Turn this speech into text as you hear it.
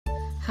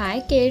Hi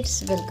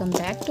kids, welcome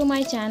back to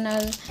my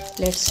channel.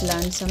 Let's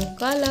learn some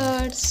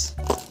colors.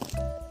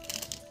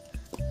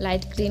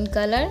 Light green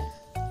color,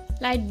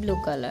 light blue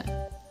color,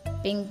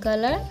 pink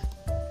color,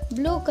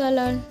 blue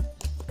color,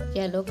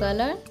 yellow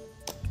color,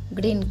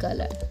 green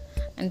color,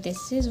 and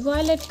this is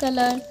violet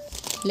color.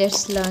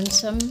 Let's draw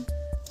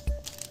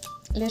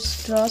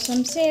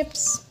some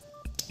shapes.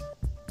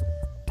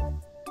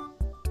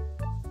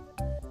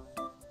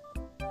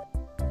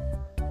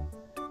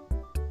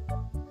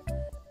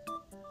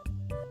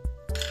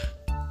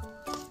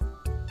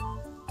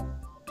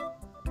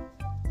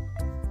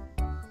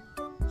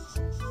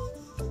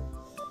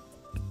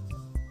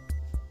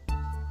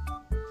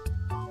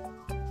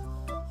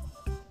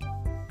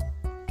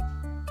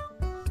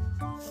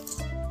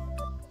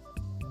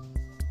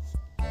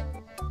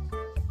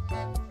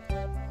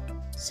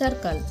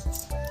 Circle,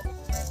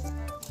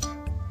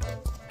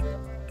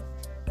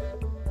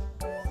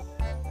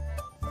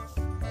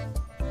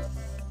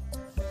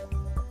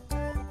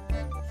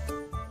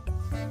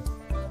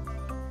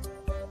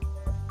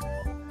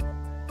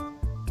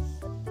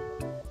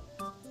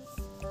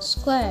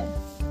 square,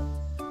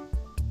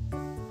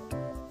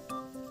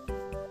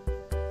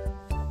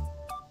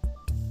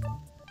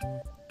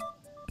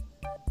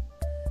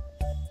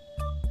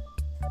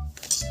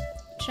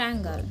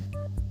 triangle.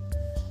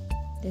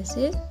 This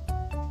is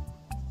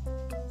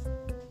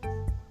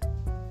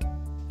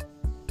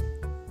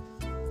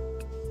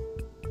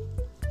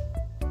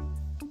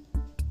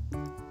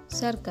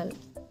circle,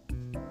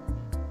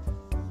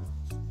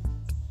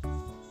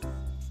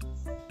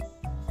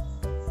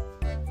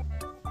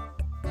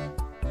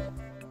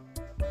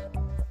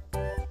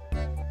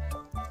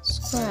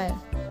 square,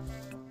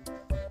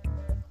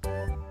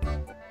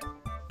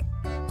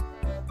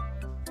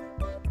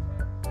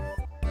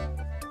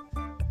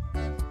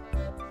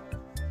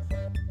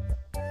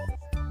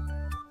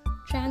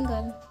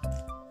 triangle.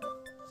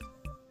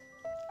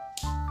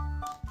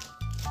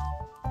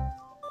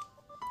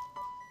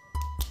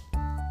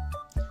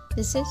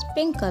 This is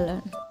pink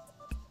color.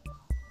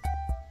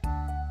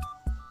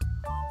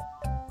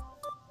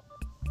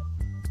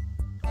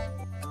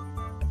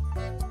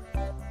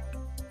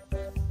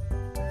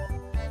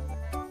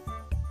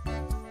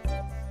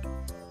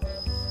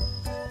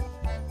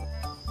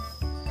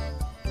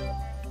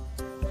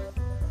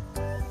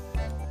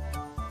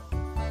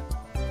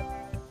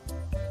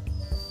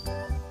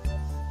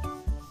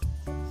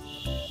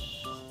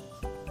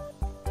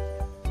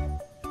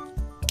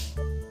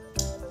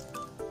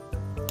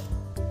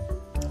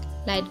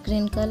 Light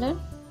green color,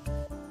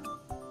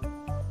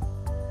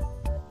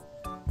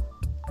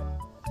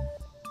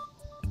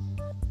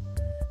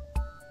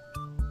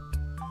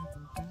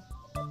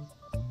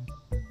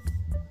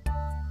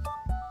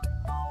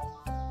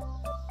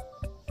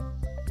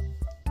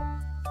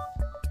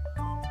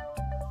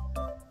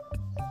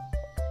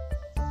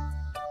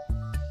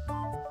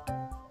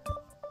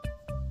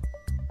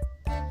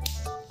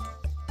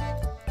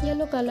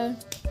 yellow color,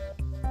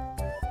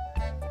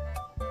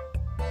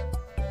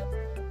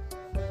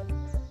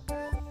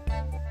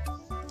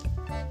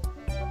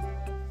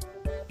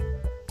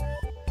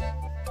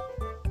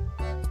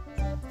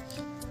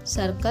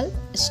 circle,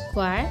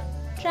 square,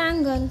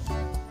 triangle.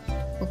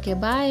 Okay,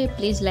 bye.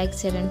 Please like,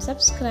 share and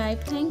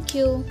subscribe. Thank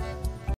you.